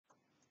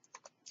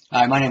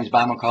Hi, my name is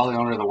Bob McCauley,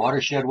 owner of the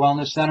Watershed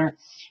Wellness Center,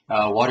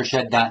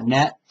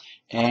 watershed.net.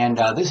 And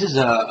this is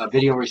a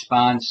video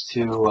response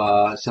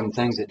to some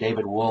things that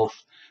David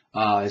Wolfe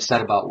has said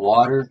about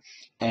water.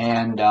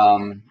 And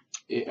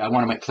I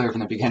want to make clear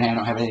from the beginning, I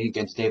don't have anything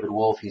against David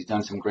Wolfe. He's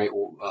done some great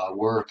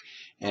work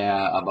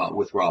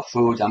with raw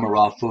foods. I'm a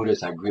raw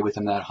foodist. I agree with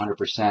him that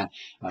 100%.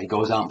 He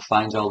goes out and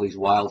finds all these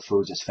wild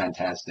foods. It's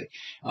fantastic.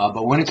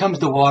 But when it comes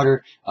to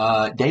water,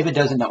 David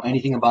doesn't know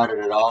anything about it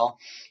at all.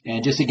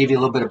 And just to give you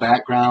a little bit of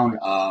background,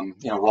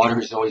 water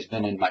has always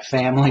been in my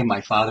family.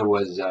 My father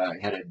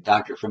had a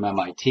doctorate from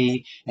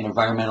MIT in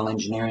environmental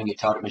engineering. He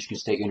taught at Michigan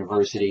State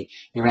University.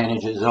 He ran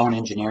his own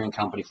engineering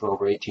company for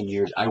over 18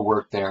 years. I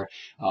worked there.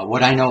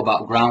 What I know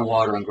about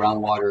groundwater and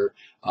groundwater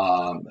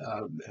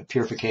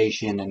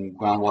purification and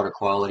groundwater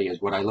quality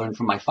is what I learned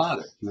from my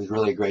father. He was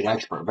really a great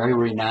expert, very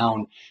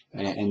renowned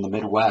in the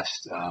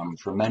Midwest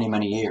for many,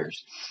 many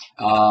years.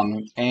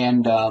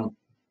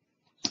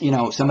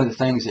 Some of the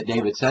things that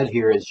David said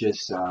here is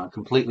just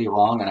completely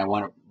wrong, and I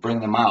want to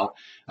bring them out.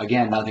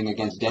 Again, nothing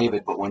against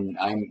David, but when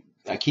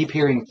I keep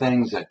hearing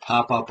things that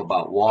pop up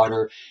about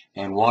water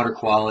and water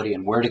quality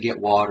and where to get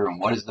water and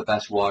what is the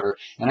best water,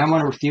 and I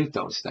want to refute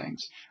those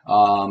things.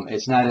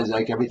 It's not as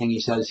like everything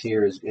he says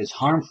here is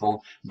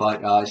harmful,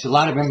 but it's a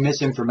lot of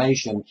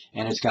misinformation,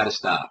 and it's got to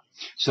stop.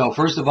 So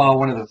first of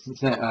all,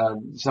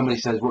 somebody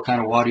says, what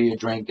kind of water do you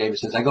drink? David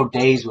says, I go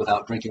days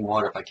without drinking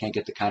water if I can't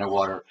get the kind of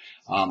water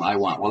I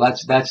want. Well,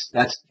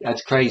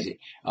 that's crazy.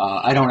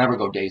 I don't ever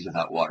go days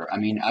without water. I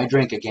mean, I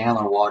drink a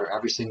gallon of water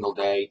every single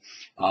day.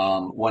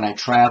 When I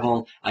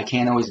travel, I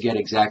can't always get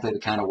exactly the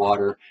kind of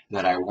water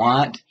that I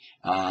want.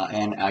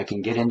 And I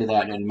can get into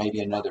that in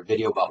maybe another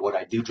video about what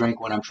I do drink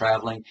when I'm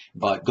traveling.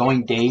 But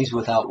going days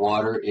without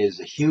water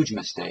is a huge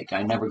mistake.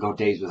 I never go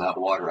days without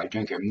water. I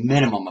drink a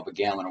minimum of a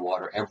gallon of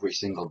water every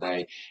single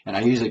day. And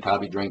I usually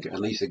probably drink at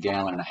least a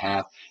gallon and a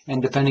half.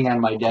 And depending on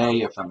my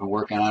day, if I've been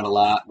working out a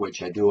lot,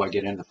 which I do, I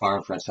get into the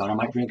far front zone, I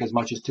might drink as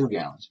much as 2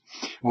 gallons.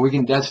 Well,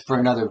 that's for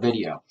another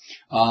video.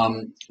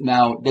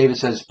 Now, David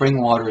says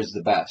spring water is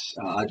the best.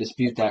 I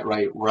dispute that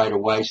right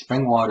away.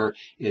 Spring water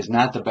is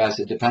not the best.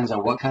 It depends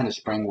on what kind of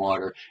spring water.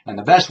 And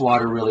the best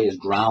water really is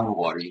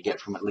groundwater. You get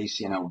from at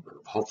least,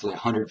 hopefully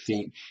 100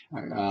 feet,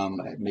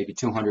 maybe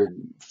 200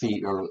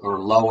 feet or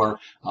lower.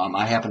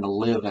 I happen to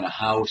live in a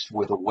house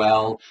with a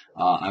well.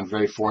 I'm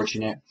very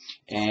fortunate.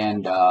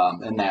 And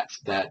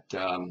that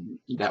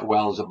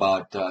well is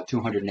about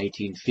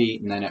 218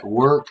 feet. And then at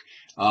work,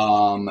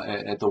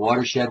 at the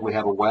watershed, we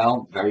have a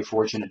well. Very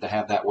fortunate to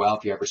have that well.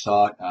 If you ever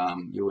saw it,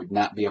 you would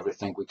not be able to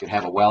think we could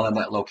have a well in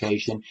that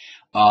location.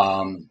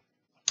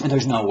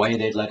 There's no way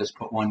they'd let us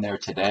put one there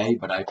today,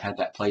 but I've had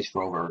that place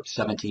for over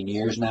 17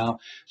 years now.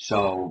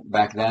 So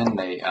back then,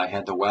 I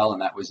had the well,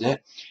 and that was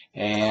it.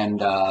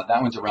 And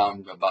that one's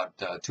around about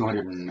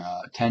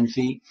 210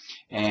 feet,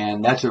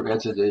 and it's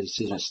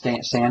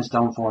a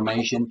sandstone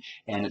formation,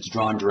 and it's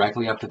drawn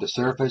directly up to the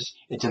surface.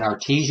 It's an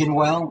artesian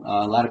well.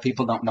 A lot of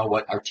people don't know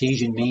what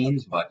artesian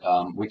means, but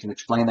we can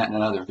explain that in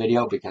another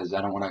video because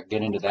I don't want to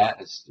get into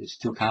that. It's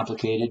too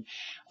complicated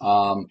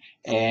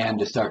and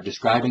to start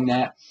describing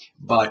that.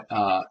 But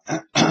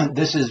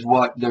this is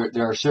what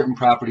there are certain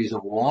properties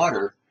of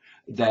water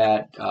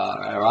that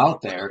are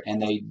out there,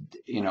 and they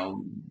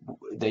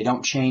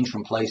don't change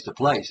from place to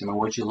place. I mean,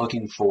 what you're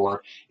looking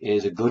for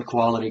is a good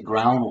quality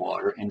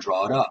groundwater and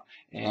draw it up.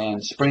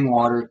 And spring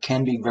water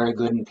can be very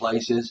good in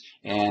places,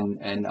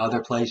 and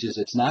other places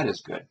it's not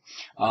as good.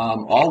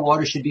 All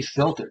water should be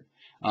filtered.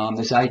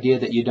 This idea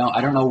that I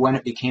don't know when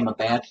it became a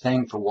bad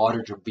thing for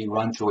water to be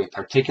run through a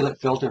particulate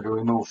filter to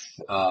remove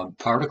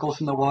particles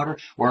from the water,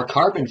 or a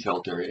carbon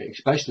filter,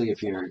 especially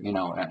if you're,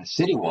 in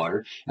city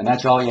water, and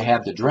that's all you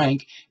have to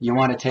drink. You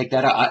want to take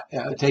that out,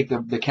 take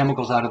the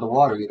chemicals out of the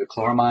water, either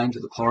chloramines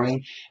or the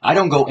chlorine. I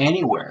don't go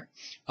anywhere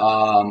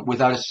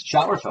without a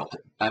shower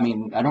filter. I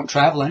mean, I don't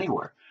travel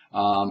anywhere.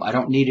 I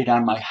don't need it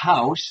on my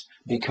house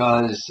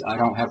because I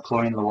don't have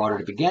chlorine in the water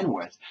to begin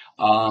with.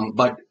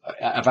 But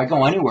if I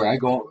go anywhere, I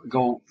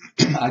go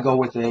I go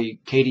with a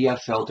KDF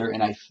filter,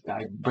 and I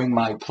bring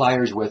my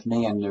pliers with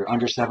me, and they're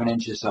under 7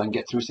 inches so I can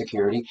get through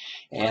security.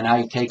 And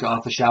I take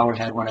off the shower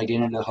head when I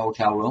get into the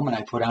hotel room, and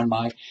I put on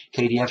my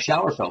KDF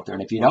shower filter.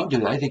 And if you don't do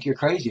that, I think you're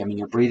crazy. I mean,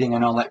 you're breathing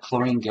in all that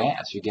chlorine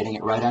gas. You're getting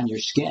it right on your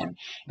skin.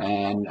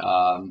 And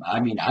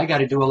I got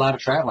to do a lot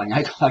of traveling.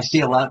 I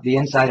see the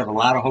inside of a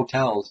lot of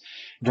hotels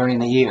during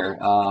the year.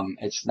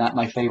 It's not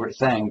my favorite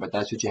thing, but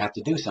that's what you have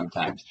to do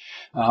sometimes.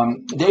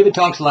 David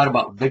talks a lot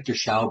about Victor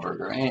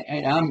Schauberger,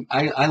 and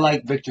I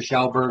like Victor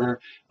Schauberger.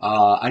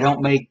 I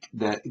don't make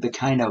the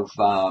kind of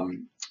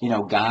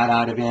God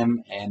out of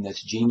him and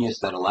this genius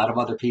that a lot of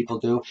other people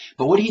do.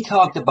 But what he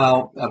talked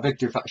about,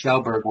 Victor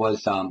Schauberger,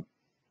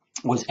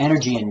 was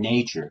energy in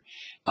nature.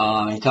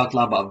 He talked a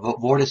lot about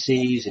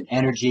vortices and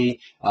energy.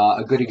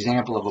 A good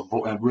example of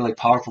a really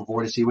powerful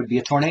vortice would be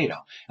a tornado.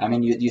 I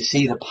mean, you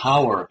see the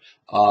power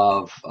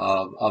of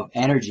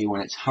energy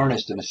when it's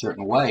harnessed in a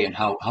certain way, and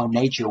how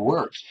nature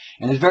works.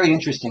 And it's very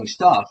interesting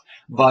stuff.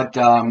 But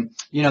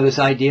this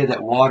idea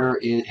that water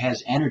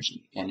has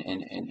energy, and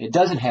it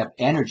doesn't have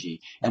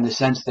energy in the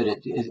sense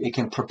that it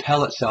can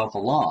propel itself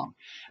along.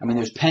 I mean,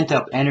 there's pent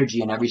up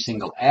energy in every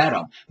single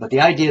atom, but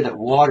the idea that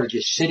water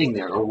just sitting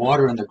there, or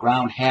water in the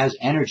ground, has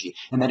energy,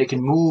 and that it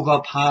can move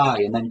up high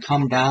and then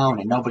come down,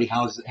 and nobody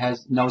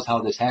knows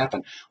how this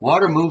happened.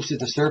 Water moves to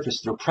the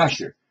surface through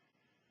pressure.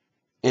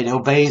 It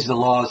obeys the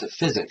laws of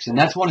physics, and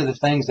that's one of the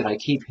things that I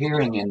keep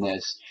hearing in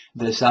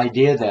this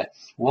idea that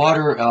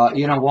water,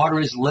 water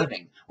is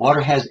living.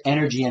 Water has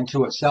energy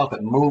into itself.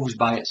 It moves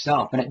by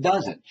itself, and it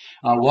doesn't.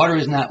 Water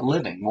is not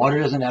living. Water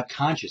doesn't have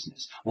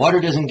consciousness.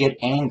 Water doesn't get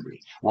angry.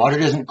 Water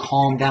doesn't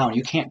calm down.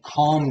 You can't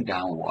calm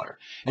down water.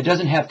 It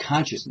doesn't have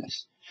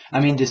consciousness.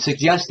 I mean, to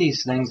suggest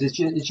these things, it's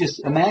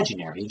just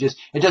imaginary.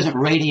 It doesn't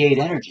radiate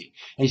energy.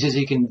 He says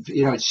he can,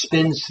 it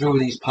spins through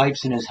these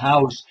pipes in his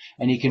house,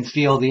 and he can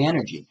feel the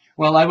energy.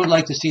 Well, I would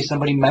like to see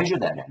somebody measure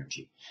that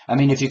energy. I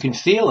mean, if you can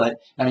feel it,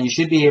 I mean, you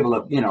should be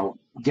able to,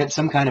 get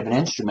some kind of an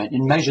instrument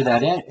and measure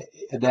that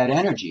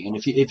energy. And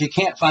if you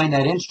can't find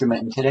that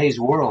instrument in today's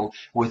world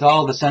with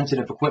all the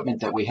sensitive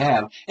equipment that we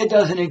have, it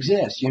doesn't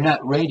exist. You're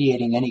not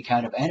radiating any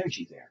kind of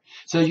energy there.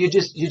 So you're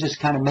just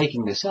kind of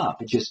making this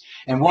up.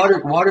 And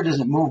water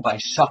doesn't move by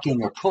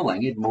sucking or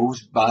pulling. It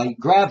moves by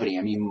gravity.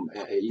 I mean,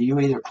 you're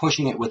either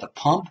pushing it with a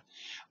pump,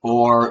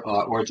 or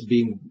it's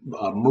being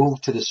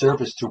moved to the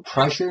surface through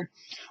pressure,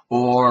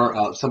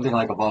 or something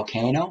like a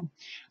volcano,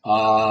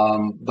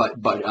 but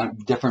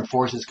different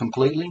forces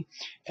completely,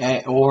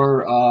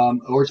 or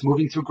it's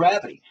moving through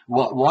gravity.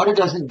 Water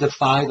doesn't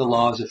defy the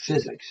laws of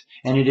physics,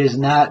 and it is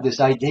not this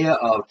idea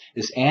of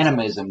this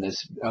animism,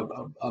 this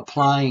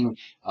applying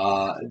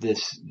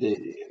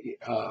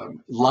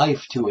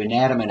life to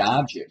inanimate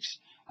objects.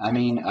 I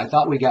mean, I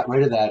thought we got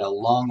rid of that a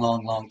long,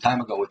 long, long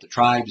time ago with the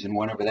tribes and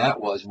whenever that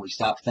was, and we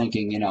stopped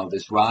thinking,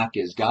 this rock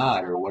is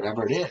God or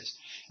whatever it is.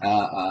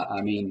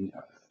 I mean,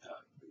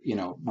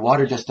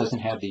 water just doesn't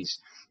have these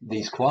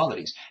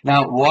qualities.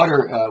 Now,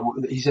 water,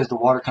 he says the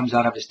water comes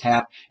out of his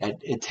tap at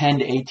 10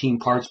 to 18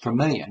 parts per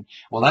million.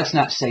 Well, that's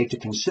not safe to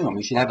consume.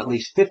 You should have at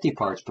least 50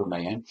 parts per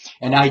million,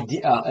 and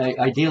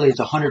ideally it's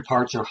 100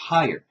 parts or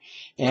higher.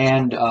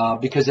 And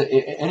because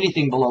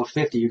anything below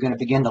 50, you're going to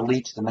begin to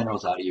leach the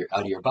minerals out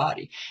of your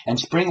body. And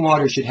spring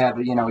water should have,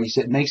 he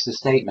makes the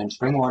statement,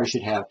 spring water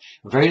should have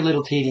very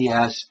little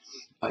TDS,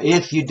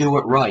 if you do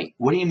it right.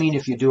 What do you mean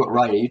if you do it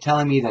right? Are you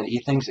telling me that he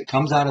thinks it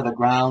comes out of the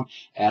ground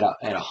at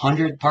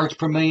 100 parts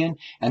per million,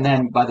 and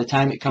then by the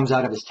time it comes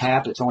out of his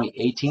tap, it's only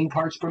 18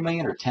 parts per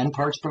million or 10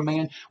 parts per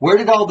million? Where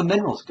did all the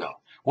minerals go?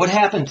 What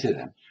happened to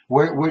them?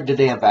 Where did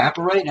they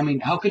evaporate? I mean,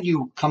 how can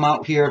you come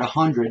out here at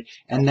 100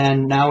 and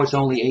then now it's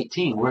only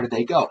 18? Where did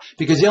they go?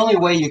 Because the only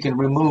way you can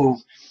remove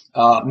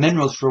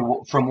minerals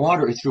from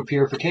water is through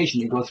purification.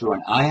 You go through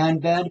an ion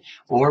bed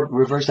or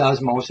reverse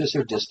osmosis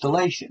or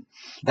distillation.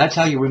 That's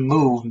how you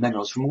remove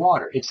minerals from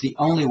water. It's the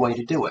only way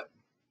to do it.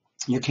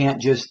 You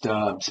can't just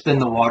spin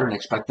the water and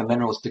expect the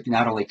minerals to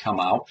not only come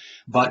out,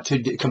 but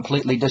to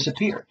completely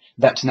disappear.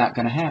 That's not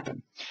going to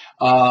happen.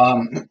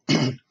 I'll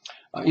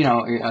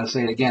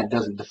say it again, it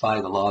doesn't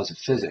defy the laws of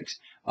physics.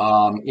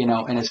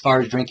 And as far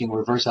as drinking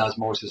reverse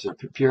osmosis or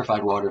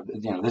purified water,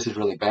 this is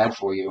really bad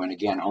for you. And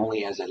again,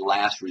 only as a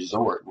last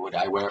resort would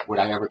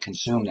I ever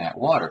consume that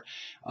water.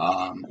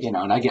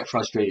 And I get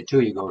frustrated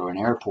too. You go to an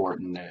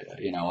airport and,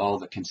 all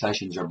the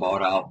concessions are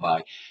bought out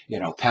by,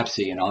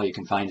 Pepsi, and all you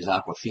can find is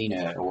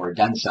Aquafina or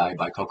Densai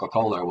by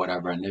Coca-Cola or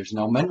whatever, and there's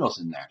no minerals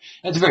in there.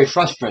 It's very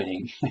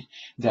frustrating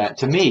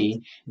to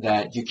me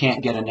that you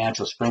can't get a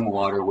natural spring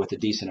water with a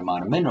decent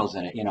amount of minerals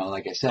in it.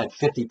 Like I said,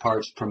 50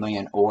 parts per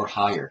million or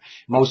higher.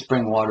 Most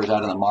spring waters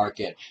out on the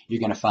market,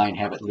 you're going to find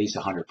have at least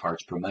 100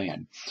 parts per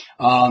million.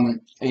 A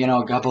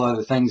couple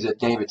other things that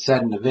David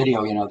said in the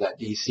video, that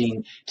he's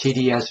seen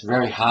TDS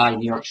very high,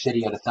 New York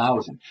City at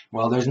 1,000.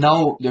 Well, there's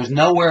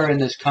nowhere in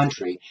this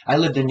country. I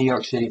lived in New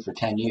York City for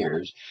 10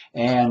 years,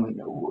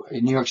 and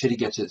New York City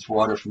gets its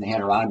water from the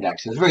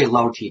Adirondacks. So it's very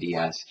low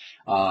TDS.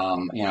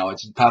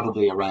 It's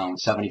probably around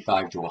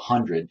 75 to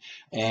 100.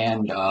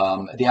 And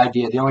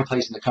the only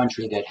place in the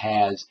country that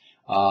has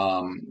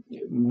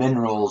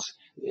minerals,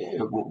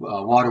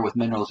 water with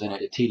minerals in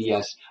it at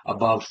TDS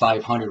above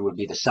 500 would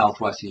be the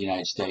southwest of the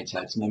United States.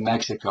 That's New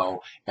Mexico,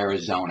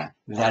 Arizona.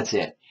 That's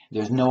it.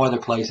 There's no other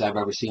place I've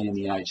ever seen in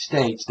the United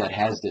States that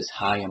has this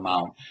high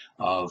amount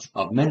of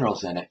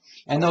minerals in it.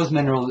 And those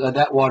minerals,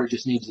 that water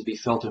just needs to be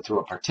filtered through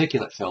a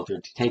particulate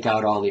filter to take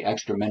out all the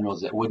extra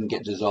minerals that wouldn't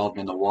get dissolved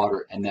in the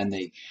water, and then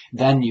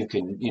you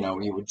can,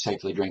 you would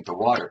safely drink the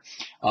water.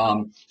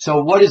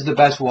 So what is the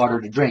best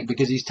water to drink?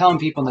 Because he's telling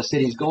people in the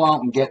cities, go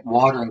out and get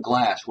water in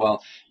glass.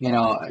 Well,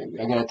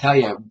 I got to tell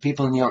you,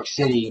 people in New York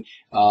City,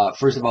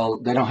 first of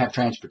all, they don't have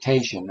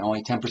transportation.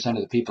 Only 10%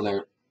 of the people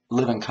there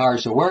live in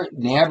cars. So we're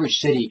in the average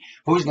city,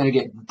 who's going to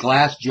get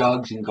glass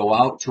jugs and go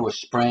out to a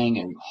spring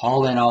and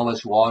haul in all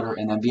this water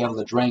and then be able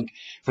to drink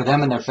for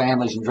them and their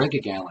families and drink a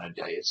gallon a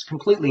day? It's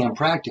completely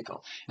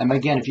impractical. And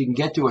again, if you can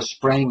get to a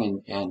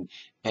spring and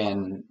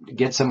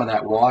get some of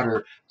that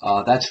water,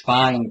 that's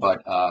fine.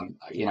 But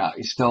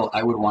still,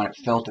 I would want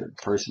it filtered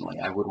personally.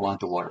 I would want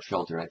the water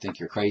filtered. I think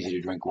you're crazy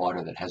to drink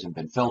water that hasn't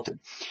been filtered.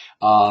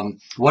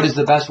 What is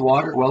the best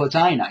water? Well, it's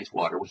ionized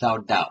water,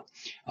 without doubt.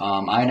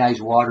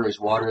 Ionized water is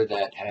water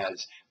that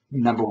has,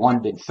 number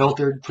one, been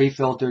filtered,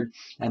 pre-filtered,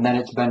 and then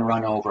it's been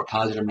run over a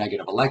positive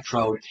negative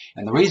electrode.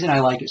 And the reason I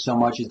like it so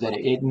much is that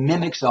it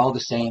mimics all the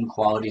same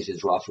qualities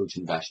as raw fruits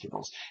and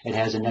vegetables. It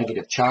has a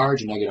negative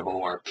charge, a negative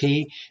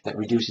ORP, that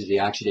reduces the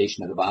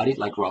oxidation of the body,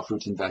 like raw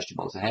fruits and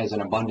vegetables. It has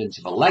an abundance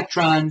of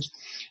electrons,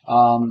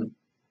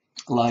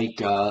 like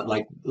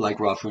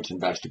raw fruits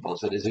and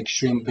vegetables. It is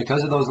extreme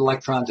because of those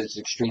electrons. It's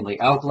extremely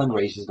alkaline,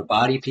 raises the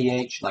body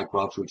pH like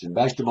raw fruits and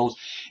vegetables.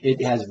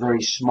 It has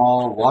very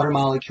small water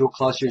molecule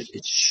clusters.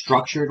 It's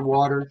structured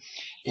water,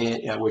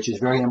 which is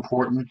very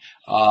important,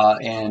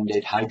 and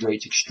it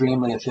hydrates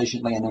extremely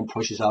efficiently and then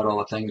pushes out all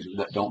the things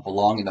that don't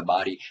belong in the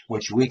body,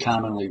 which we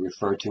commonly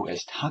refer to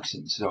as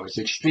toxins. So it's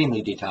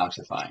extremely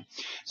detoxifying.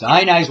 So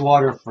ionized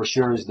water for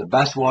sure is the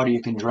best water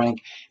you can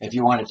drink. If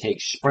you want to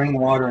take spring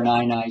water and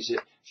ionize it,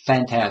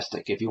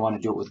 fantastic. If you want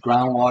to do it with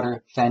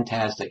groundwater,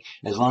 fantastic.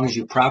 As long as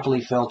you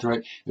properly filter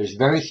it. There's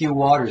very few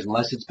waters,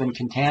 unless it's been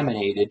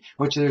contaminated,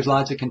 which there's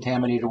lots of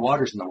contaminated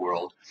waters in the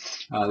world.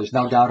 There's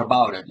no doubt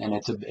about it, and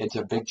it's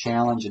a big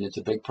challenge and it's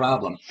a big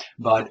problem.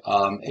 But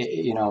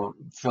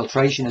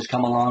filtration has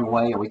come a long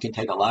way, and we can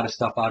take a lot of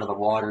stuff out of the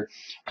water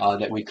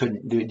that we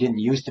didn't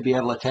used to be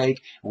able to take.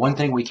 One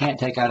thing we can't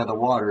take out of the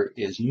water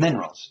is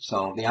minerals.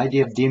 So the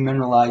idea of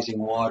demineralizing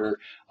water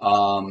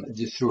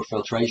just through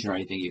filtration or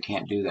anything, you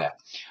can't do that.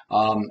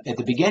 At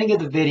the beginning of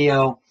the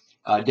video,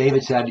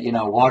 David said,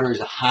 water is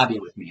a hobby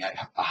with me.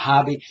 A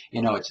hobby,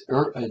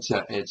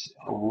 it's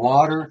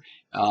water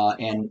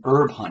and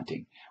herb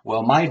hunting.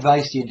 Well, my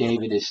advice to you,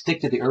 David, is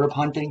stick to the herb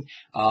hunting.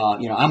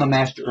 I'm a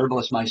master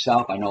herbalist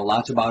myself. I know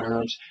lots about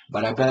herbs,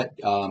 but I bet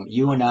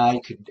you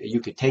and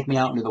you could take me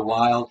out into the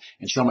wild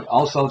and show me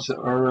all sorts of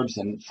herbs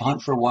and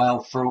hunt for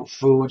wild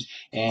foods,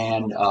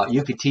 and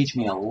you could teach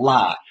me a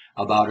lot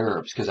about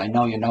herbs, because I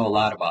know you know a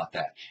lot about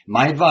that.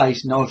 My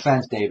advice, no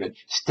offense, David,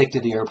 stick to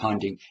the herb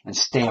hunting and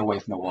stay away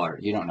from the water.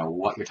 You don't know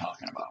what you're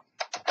talking about.